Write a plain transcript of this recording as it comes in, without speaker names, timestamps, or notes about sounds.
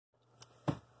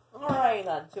Alright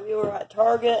then, so we were at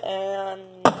Target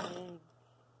and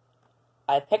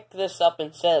I picked this up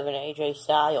instead of an AJ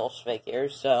Styles figure,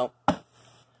 so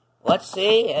let's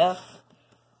see if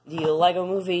the LEGO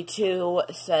Movie 2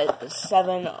 set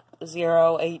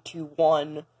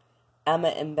 70821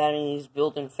 Emmett and Benny's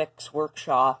Build and Fix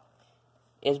Workshop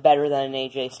is better than an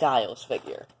AJ Styles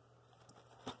figure.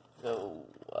 So,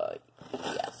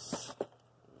 yes.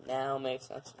 Now it makes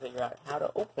sense to figure out how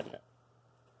to open it.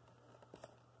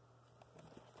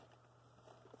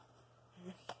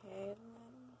 Okay,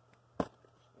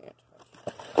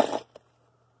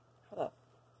 then.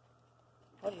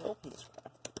 How do you open this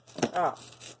crap? Ah.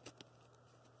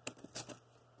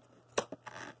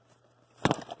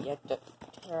 You have to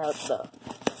tear out the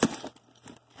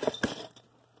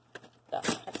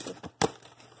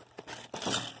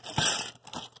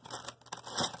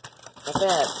I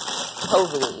think I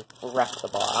totally wrecked the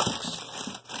box.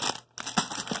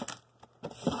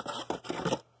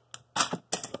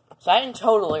 So I didn't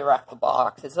totally wreck the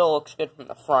box. It still looks good from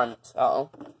the front,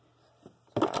 so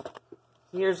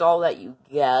here's all that you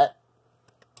get.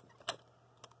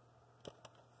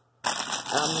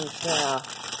 Yeah.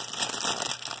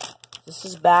 This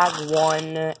is bag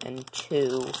 1 and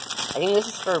 2. I think this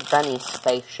is for Benny's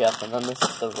spaceship, and then this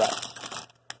is the rest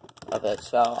of it.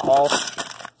 So I'll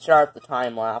start the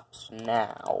time lapse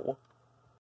now.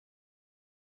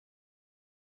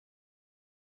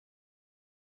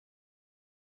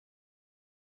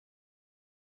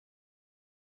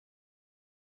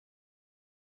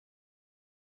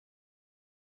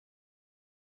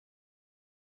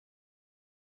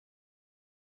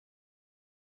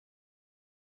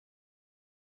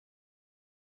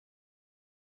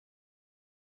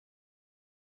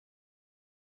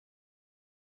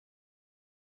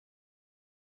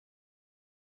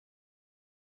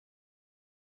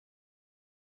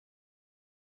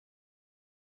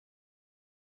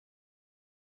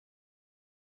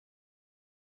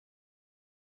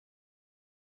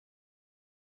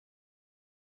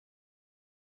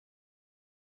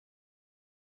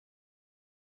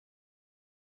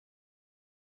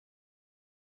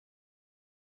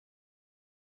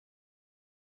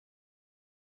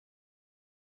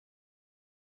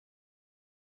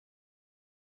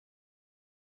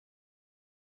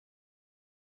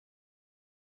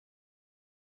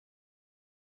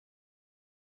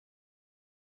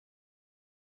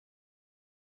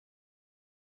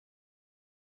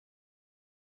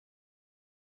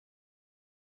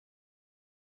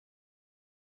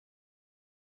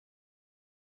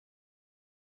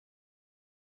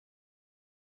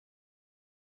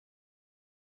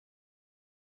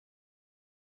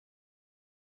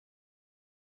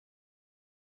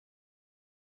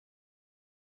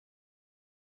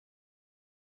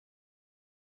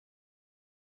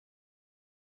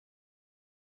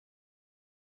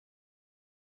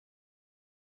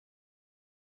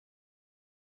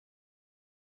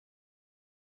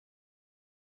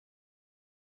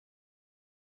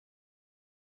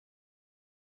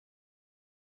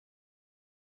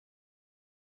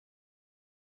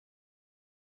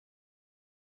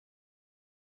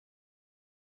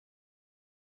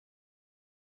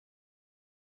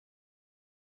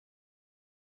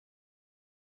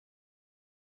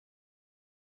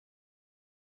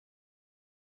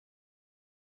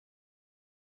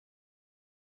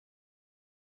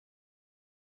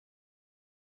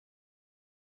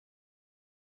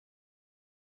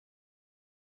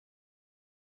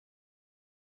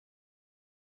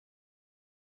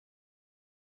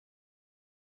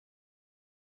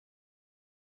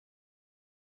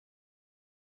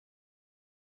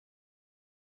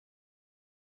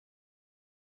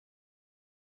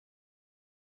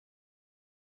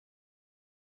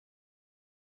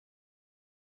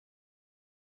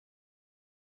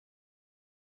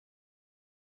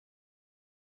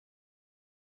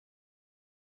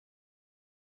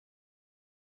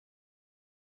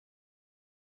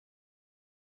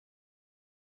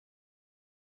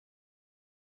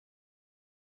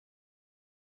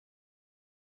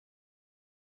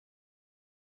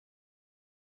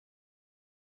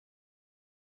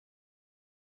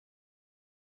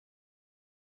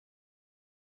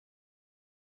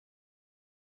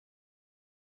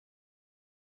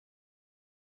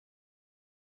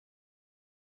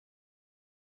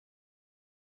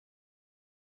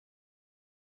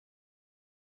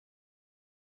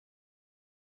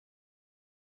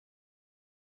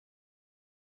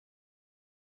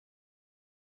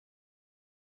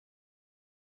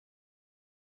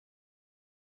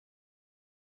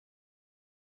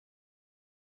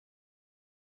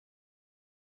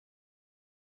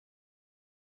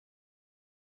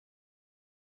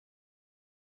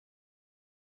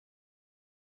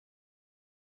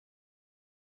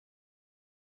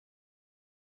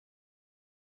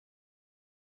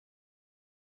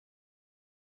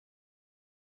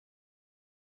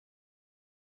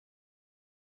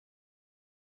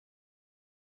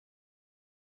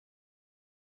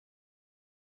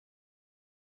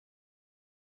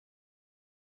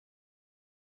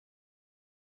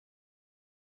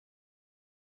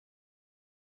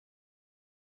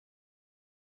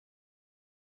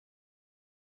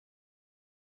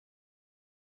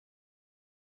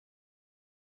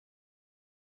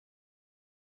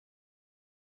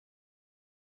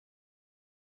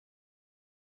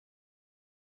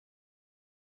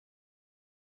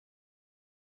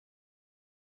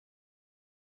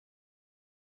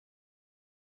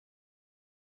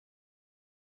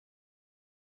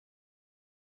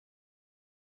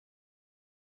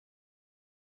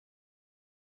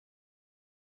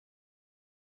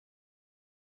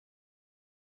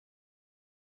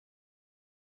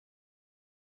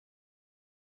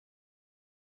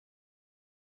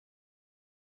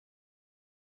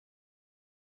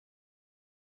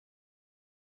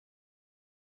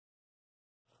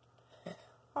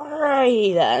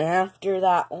 Alrighty then, after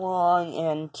that long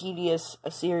and tedious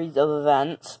series of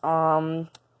events,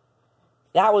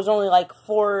 that was only like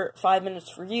 5 minutes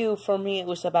for you. For me, it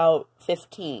was about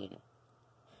 15.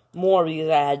 More because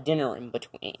I had dinner in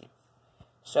between.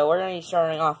 So we're going to be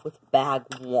starting off with bag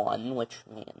 1, which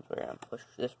means we're going to push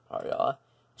this part off.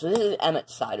 So this is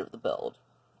Emmett's side of the build.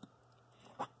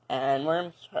 And we're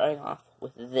going to be starting off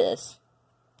with this.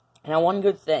 Now one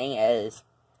good thing is,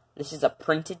 this is a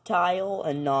printed tile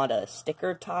and not a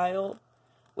sticker tile,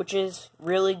 which is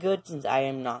really good since I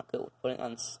am not good with putting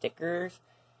on stickers.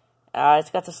 It's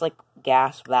got this, like,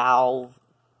 gas valve,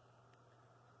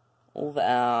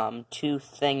 two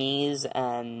thingies,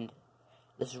 and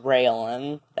this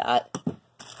railing that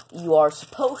what you're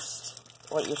supposed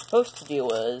to do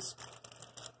is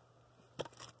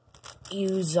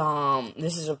use,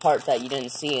 this is a part that you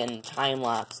didn't see in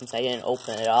time-lapse since I didn't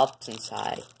open it up, since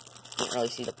I didn't really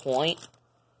see the point.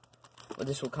 But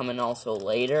this will come in also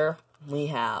later. We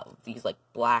have these, like,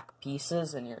 black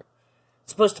pieces, and you're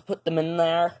supposed to put them in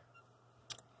there.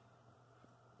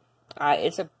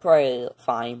 It's a pretty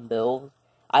fine build.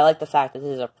 I like the fact that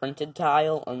this is a printed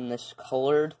tile and this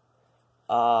colored,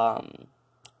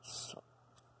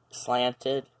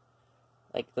 slanted,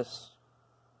 like this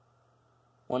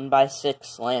 1x6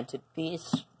 slanted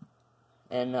piece.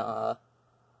 And, what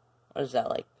is that,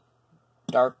 like,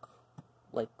 dark,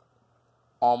 like,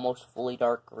 almost fully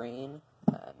dark green.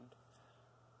 And,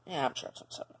 yeah, I'm sure it's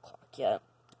not 7 o'clock yet.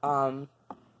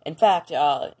 In fact,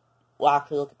 we'll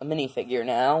actually look at the minifigure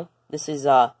now. This is,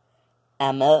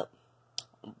 Emmett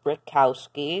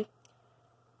Brickowski.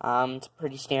 It's a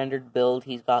pretty standard build.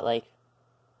 He's got, like,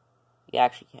 he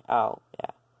actually can't, oh,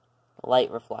 yeah, the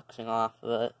light reflecting off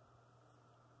of it.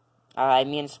 I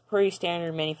mean, it's a pretty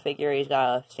standard minifigure. He's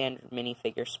got a standard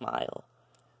minifigure smile.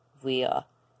 If we,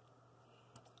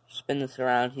 spin this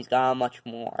around, he's got a much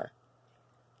more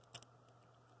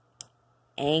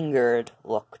angered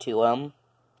look to him,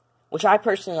 which I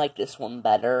personally like this one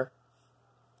better,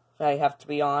 if I have to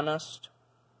be honest.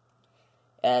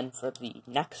 And for the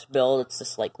next build, it's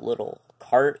this, like, little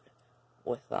cart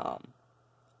with, a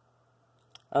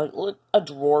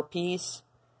drawer piece.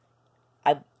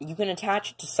 You can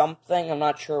attach it to something, I'm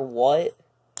not sure what,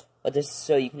 but this is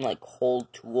so you can, like,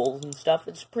 hold tools and stuff.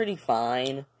 It's pretty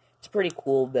fine. It's a pretty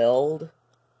cool build.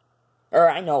 Or,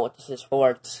 I know what this is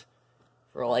for. It's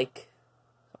for, like,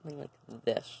 something like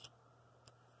this.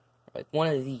 Like, one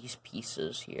of these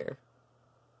pieces here.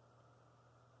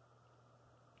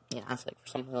 Yeah, it's like for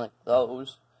something like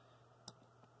those.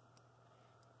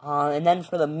 And then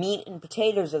for the meat and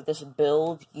potatoes of this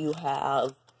build, you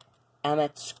have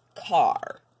Emmett's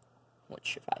car.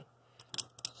 Which, if I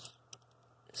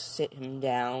sit him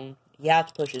down, you have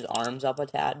to push his arms up a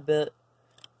tad bit.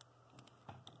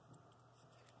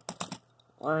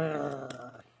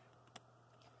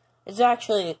 It's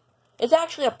actually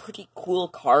a pretty cool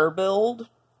car build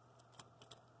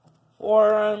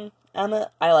for Emmett.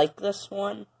 I like this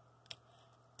one.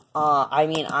 I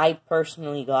mean, I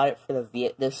personally got it for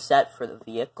this set for the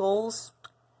vehicles,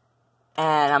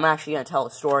 and I'm actually gonna tell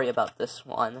a story about this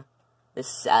one, this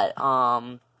set. It's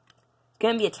gonna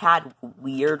be a tad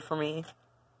weird for me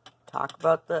to talk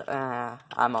about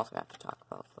I'm also gonna have to talk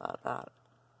about that.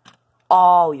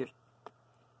 Oh,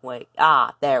 wait,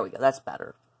 there we go, that's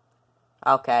better.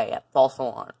 Okay, yeah, false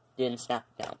alarm. Didn't snap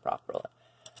it down properly.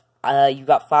 You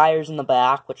got fires in the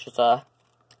back, which is a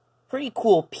pretty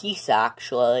cool piece,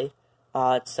 actually.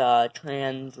 It's,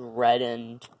 red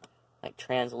and, like,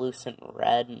 translucent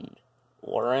red and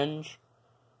orange.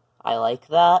 I like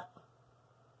that.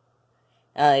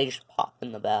 And they just pop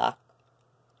in the back.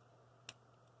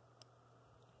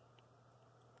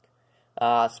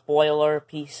 Spoiler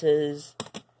pieces.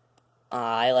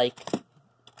 I like,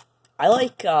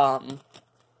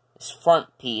 this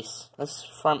front piece. This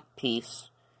front piece,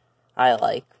 I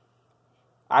like.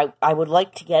 I would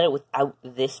like to get it without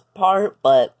this part,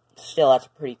 but still, that's a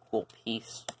pretty cool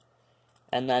piece.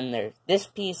 And then this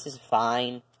piece is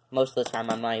fine. Most of the time,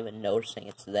 I'm not even noticing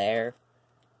it's there,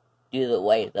 due to the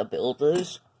way the build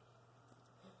is.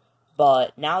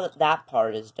 But now that that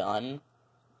part is done,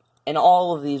 and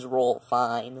all of these roll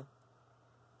fine,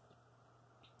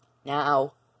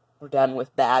 now we're done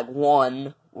with bag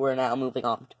 1. We're now moving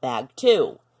on to bag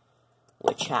 2,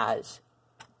 which has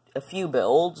a few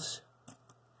builds.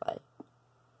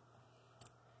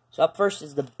 So up first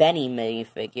is the Benny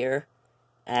minifigure,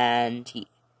 and he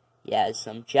has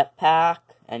some jetpack,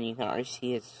 and you can already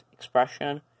see his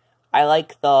expression. I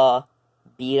like the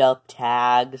beat-up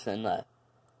tags and the,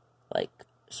 like,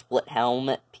 split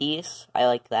helmet piece. I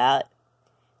like that.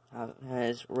 And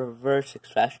his reverse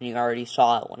expression, you already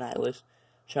saw it when I was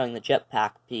showing the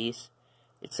jetpack piece.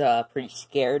 It's a pretty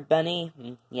scared Benny.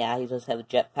 Yeah, he does have a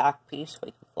jetpack piece, so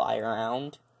he can fly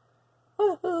around.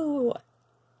 Woohoo!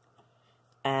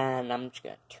 And I'm just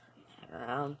gonna turn that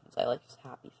around, because I like his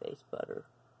happy face better.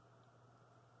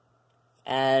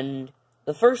 And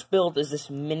the first build is this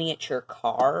miniature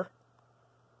car,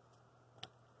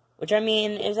 which, I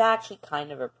mean, is actually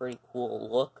kind of a pretty cool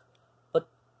look. But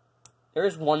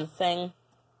there's one thing,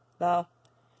 though.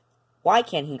 Why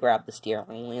can't he grab the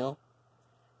steering wheel?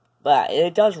 But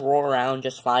it does roll around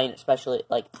just fine, especially,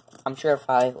 like, I'm sure if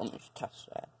let me just test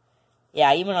that.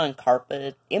 Yeah, even on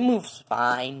carpet, it moves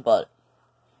fine, but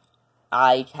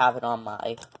I have it on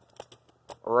my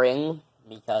ring,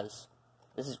 because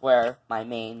this is where my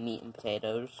main meat and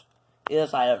potatoes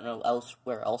is. I don't know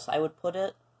where else I would put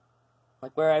it.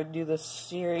 Like where I would do this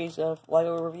series of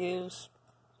LEGO reviews.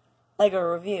 LEGO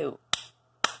review.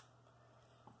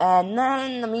 And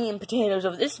then the meat and potatoes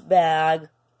of this bag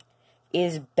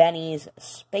is Benny's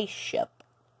spaceship.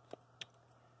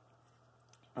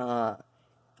 I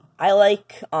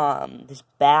like this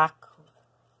back,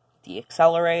 the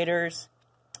accelerators.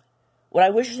 What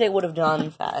I wish they would have done, in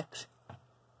fact,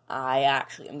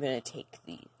 I'm going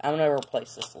to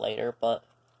replace this later, but,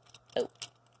 oh,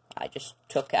 I just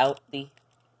took out the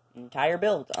entire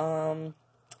build. Put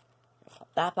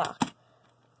that back.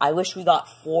 I wish we got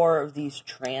 4 of these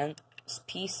trans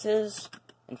pieces.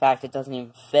 In fact, it doesn't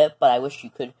even fit, but I wish you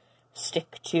could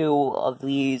stick 2 of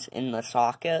these in the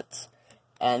sockets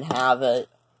and have it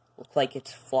look like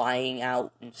it's flying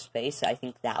out in space. I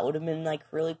think that would have been, like,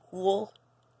 really cool.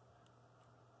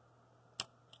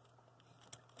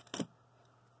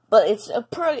 But it's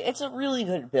a really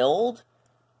good build.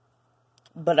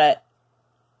 But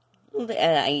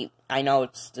I know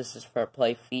this is for a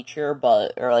play feature,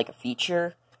 or like a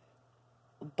feature,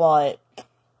 but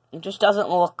it just doesn't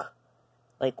look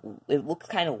like, it looks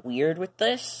kind of weird with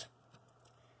this.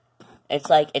 It's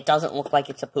like, it doesn't look like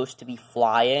it's supposed to be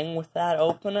flying with that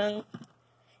opening.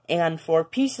 And for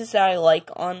pieces that I like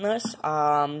on this,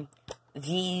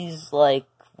 these, like,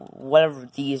 whatever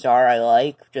these are, I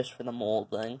like, just for the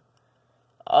molding.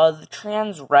 The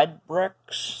trans red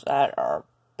bricks that are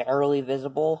barely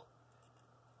visible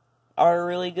are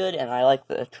really good, and I like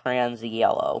the trans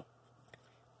yellow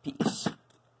piece.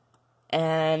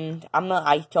 And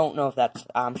I don't know if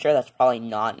I'm sure that's probably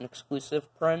not an exclusive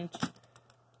print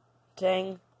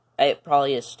thing. It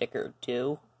probably is stickered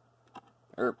too.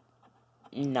 Or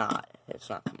not. It's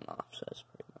not coming off, so it's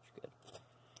pretty much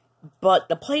good. But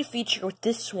the play feature with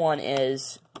this one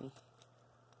is,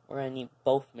 we're gonna need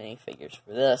both minifigures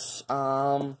for this.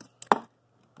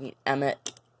 Need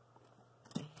Emmett.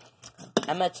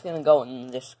 Emmett's gonna go in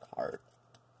this card.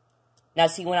 Now,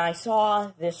 see, when I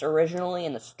saw this originally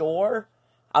in the store,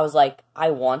 I was like, I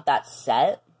want that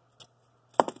set,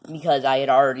 because I had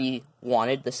already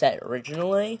wanted the set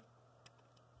originally.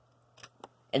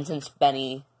 And since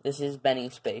this is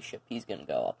Benny's spaceship, he's gonna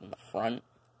go up in the front.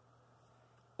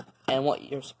 And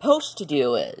what you're supposed to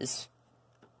do is,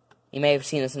 you may have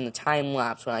seen this in the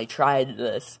time-lapse when I tried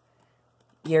this,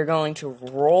 you're going to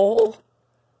roll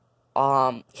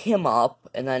him up,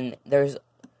 and then there's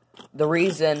the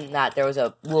reason that there was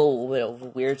a little bit of a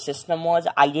weird system was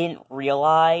I didn't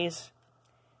realize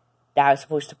that I was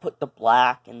supposed to put the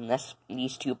black and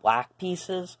these 2 black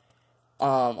pieces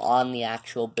on the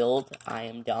actual build. I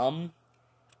am dumb.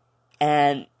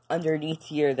 And underneath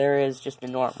here there is just a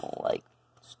normal, like,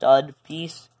 stud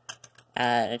piece,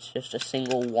 and it's just a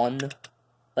single one,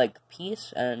 like,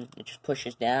 piece, and it just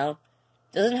pushes down.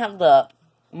 It doesn't have the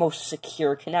most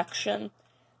secure connection,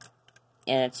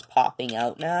 and it's popping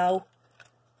out now.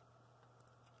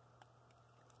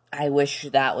 I wish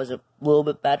that was a little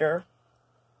bit better.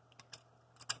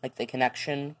 Like, the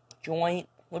connection joint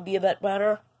would be a bit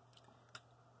better.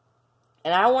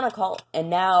 And I want to and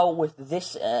now with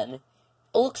this in, it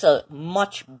looks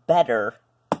much better.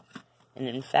 And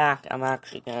in fact, I'm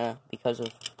actually gonna,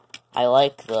 I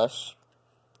like this.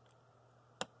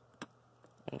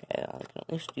 Okay, I can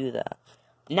at least do that.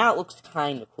 Now it looks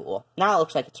kind of cool. Now it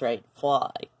looks like it's ready to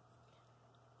fly.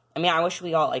 I mean, I wish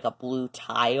we got, like, a blue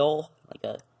tile, like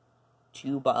a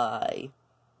 2 by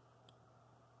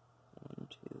 1,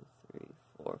 2, 3,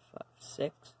 4, 5,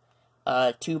 6.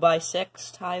 2 by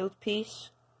 6 tiled piece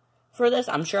for this.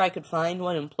 I'm sure I could find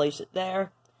one and place it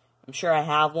there. I'm sure I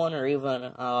have one, or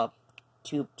even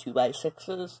 2 by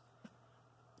 6s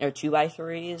or 2 by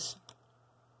 3s.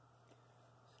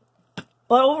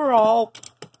 But overall,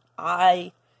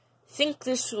 I think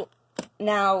this.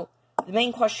 Now, the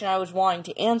main question I was wanting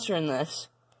to answer in this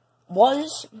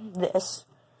was this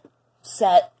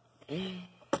set.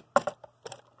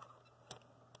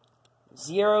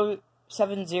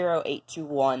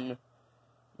 070821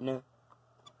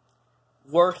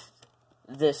 worth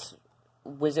this?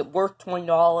 Was it worth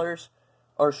 $20,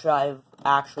 or should I have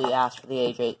actually asked for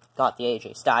the got the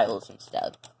AJ Styles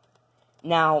instead?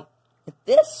 Now,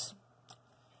 this,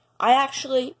 I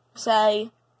actually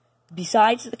say,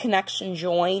 besides the connection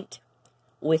joint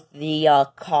with the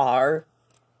car,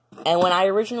 and when I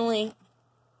originally,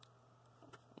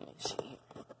 let me see,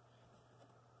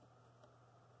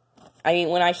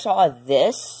 when I saw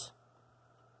this,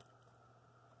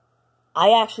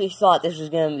 I actually thought this was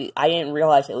going to be, I didn't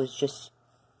realize it was just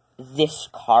this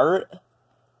cart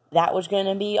that was going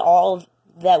to be all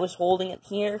that was holding it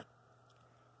here.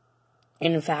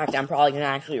 And in fact, I'm probably going to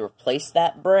actually replace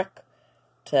that brick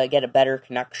to get a better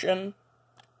connection.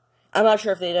 I'm not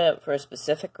sure if they did it for a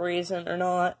specific reason or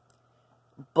not,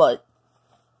 but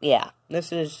yeah,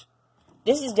 this is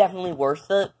definitely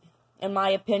worth it, in my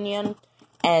opinion,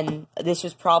 and this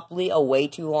is probably a way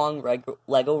too long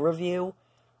LEGO review,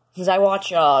 because I watch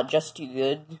Just Too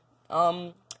Good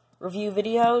review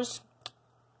videos.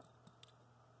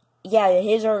 Yeah,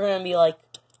 his are going to be like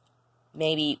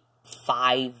maybe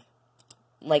 5.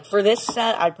 Like, for this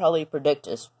set, I'd probably predict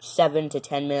a 7 to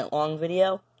 10 minute long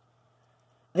video.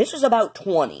 This was about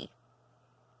 20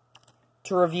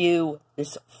 to review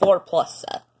this 4+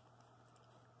 set.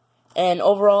 And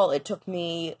overall, it took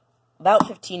me about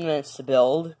 15 minutes to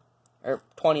build, or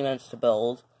 20 minutes to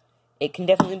build. It can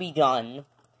definitely be done.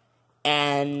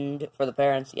 And for the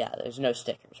parents, yeah, there's no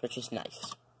stickers, which is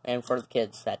nice. And for the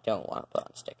kids that don't want to put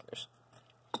on stickers.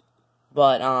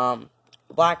 But,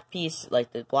 black piece,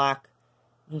 like the black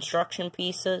construction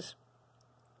pieces,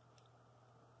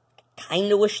 I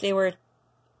kind of wish they were,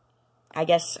 I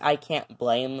guess I can't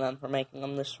blame them for making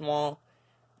them this small,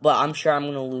 but I'm sure I'm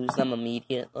going to lose them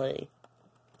immediately.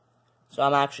 So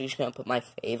I'm actually just going to put my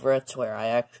favorites where I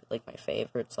actually, like my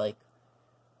favorites, like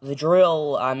the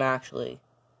drill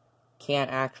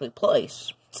can't actually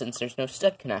place, since there's no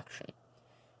stick connection.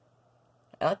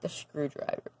 I like the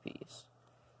screwdriver piece.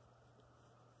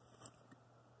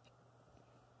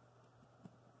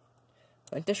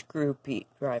 Like the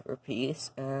screwdriver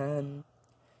piece, and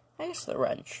I guess the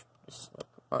wrench. Just like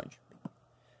a wrench.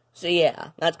 So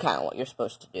yeah, that's kind of what you're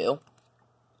supposed to do.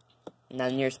 And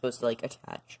then you're supposed to, like,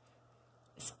 attach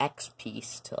this X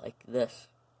piece to, like, this.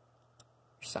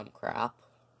 Or some crap.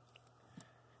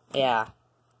 Yeah.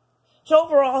 So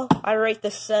overall, I rate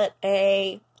this set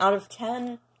out of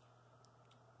 10,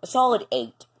 a solid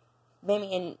 8. Maybe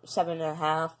in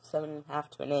 7.5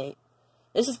 to an 8.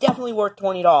 This is definitely worth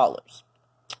 $20.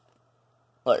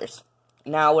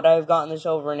 Now, would I have gotten this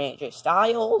over in AJ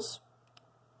Styles?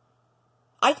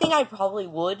 I think I probably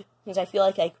would, because I feel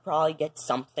like I could probably get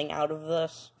something out of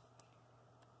this.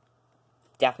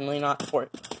 Definitely not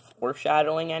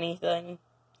foreshadowing anything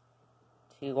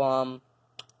to,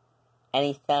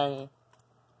 anything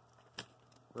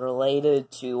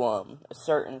related to, a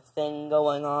certain thing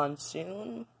going on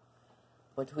soon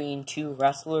between two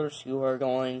wrestlers who are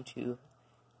going to,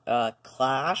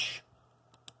 clash.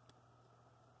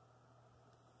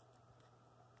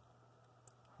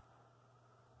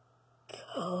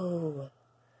 Go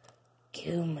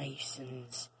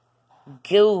Masons.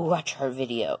 Go watch our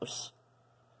videos.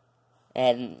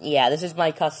 And yeah, this is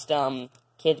my custom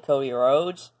Kid Cody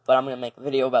Rhodes, but I'm gonna make a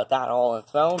video about that all on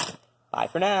its own. Bye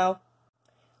for now.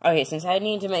 Okay, since I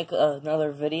need to make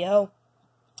another video,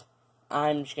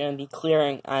 I'm just gonna be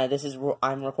clearing.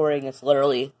 I'm recording this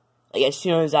literally like as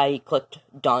soon as I clicked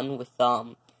done with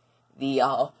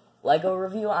the LEGO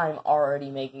review. I'm already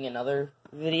making another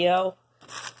video.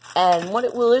 And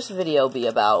what will this video be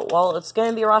about? Well, it's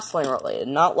going to be wrestling related,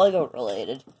 not LEGO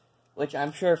related, which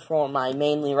I'm sure for my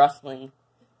mainly wrestling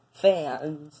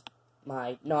fans,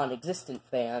 my non-existent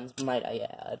fans, might I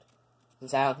add,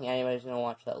 since I don't think anybody's going to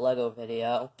watch that LEGO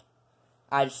video.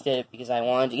 I just did it because I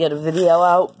wanted to get a video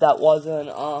out that wasn't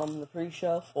the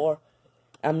pre-show for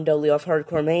MWF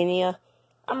Hardcore Mania.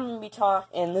 I'm going to be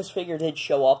talking, and this figure did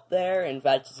show up there, in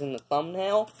fact it's in the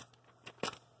thumbnail.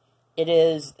 It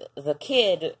is the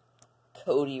Kid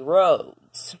Cody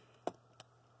Rhodes.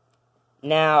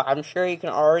 Now, I'm sure you can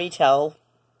already tell.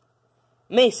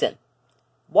 Mason,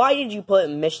 why did you put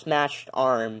mismatched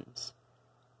arms?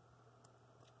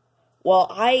 Well,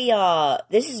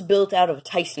 this is built out of a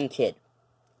Tyson Kidd.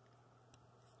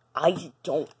 I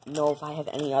don't know if I have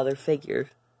any other figures.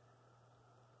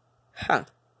 Huh.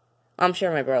 I'm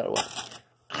sure my brother will.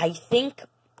 I think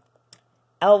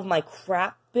out of my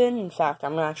crap bin, in fact,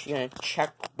 I'm actually going to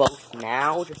check both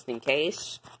now, just in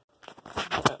case.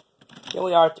 Here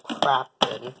we are at the crap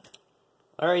bin.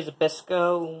 Larry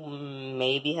Zbyszko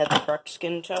maybe had the correct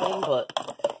skin tone, but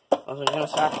wasn't gonna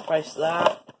sacrifice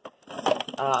that.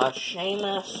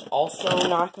 Sheamus, also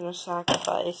not gonna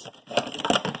sacrifice.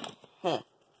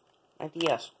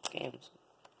 Ideas, games.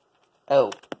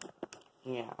 Oh.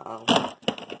 Yeah,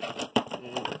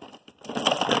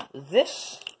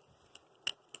 this...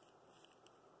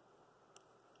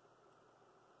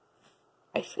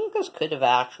 I think this could have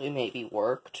actually maybe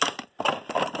worked.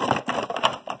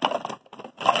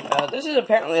 This is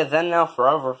apparently a Then Now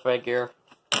Forever figure.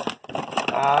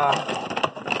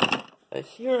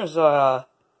 Here's, the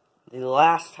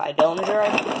last Ty Dillinger,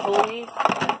 I believe.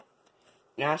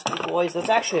 Nasty Boys. This is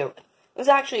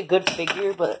actually a good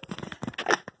figure, but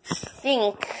I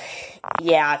think,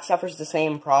 yeah, it suffers the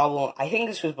same problem. I think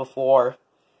this was before.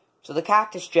 So the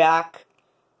Cactus Jack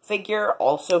figure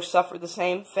also suffered the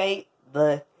same fate.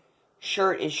 The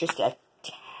shirt is just a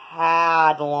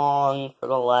tad long for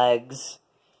the legs.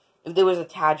 If there was a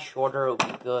tad shorter, it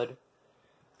would be good.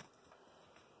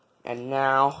 And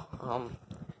now,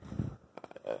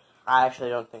 I actually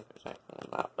don't think there's anything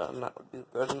in that, but that would be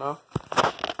good enough.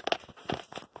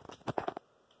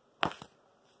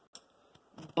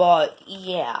 But,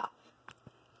 yeah.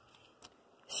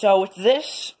 So, with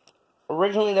this,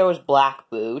 originally there was black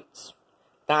boots.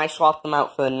 Then I swapped them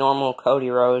out for the normal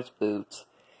Cody Rhodes boots.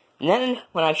 And then,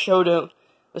 when I showed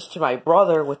this to my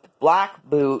brother with the black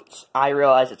boots, I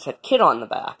realized it said Kid on the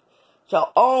back.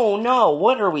 So, oh no,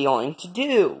 what are we going to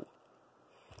do?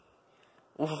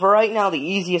 Well, for right now, the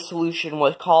easiest solution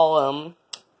was call him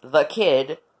the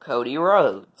Kid, Cody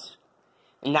Rhodes.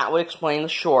 And that would explain the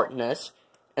shortness.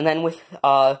 And then with,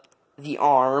 the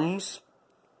arms,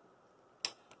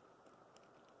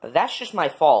 that's just my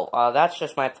fault. That's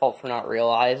just my fault for not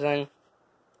realizing.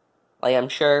 Like, I'm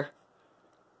sure.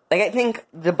 Like, I think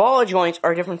the ball joints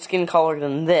are different skin color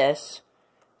than this.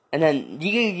 And then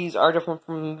these are different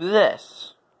from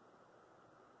this.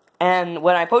 And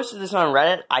when I posted this on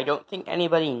Reddit, I don't think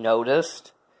anybody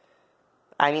noticed.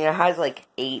 I mean, it has like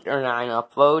 8 or 9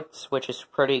 upvotes, which is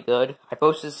pretty good. I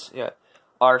posted this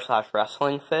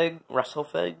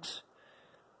r/WrestlingFigs,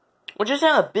 which isn't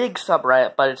a big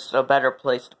subreddit, but it's a better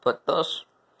place to put this.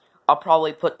 I'll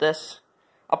probably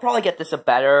get this a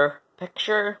better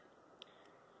picture.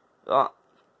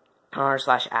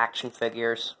 r/action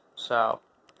figures. So,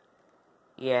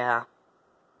 yeah.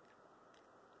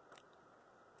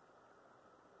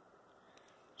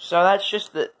 So that's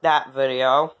just that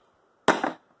video.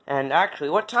 And actually,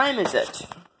 what time is it?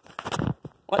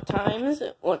 What time is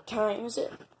it? What time is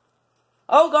it?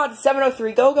 Oh god, it's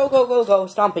 7:03. Go, go, go, go, go.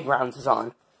 Stomping Grounds is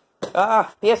on.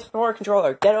 PS4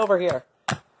 controller, get over here.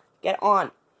 Get on.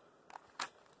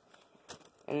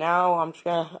 And now I'm just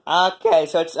gonna... Okay,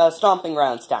 so it's Stomping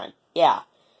Grounds time. Yeah.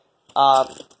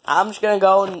 I'm just gonna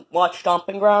go and watch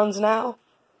Stomping Grounds now.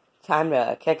 Time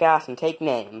to kick ass and take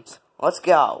names. Let's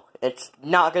go. It's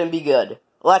not gonna be good.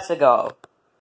 Let's go.